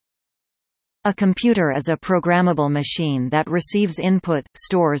A computer is a programmable machine that receives input,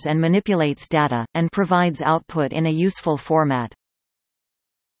 stores and manipulates data, and provides output in a useful format.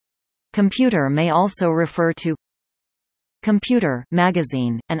 Computer may also refer to Computer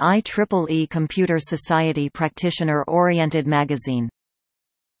magazine, an IEEE Computer Society practitioner-oriented magazine.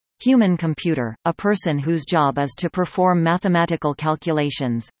 Human computer, a person whose job is to perform mathematical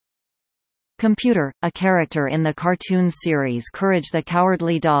calculations. Computer, a character in the cartoon series Courage the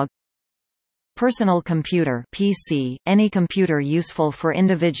Cowardly Dog. Personal computer (PC), any computer useful for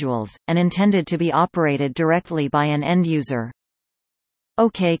individuals, and intended to be operated directly by an end user.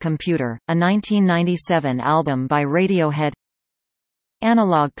 OK Computer, a 1997 album by Radiohead.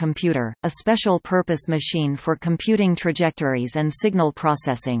 Analog computer, a special-purpose machine for computing trajectories and signal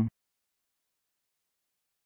processing.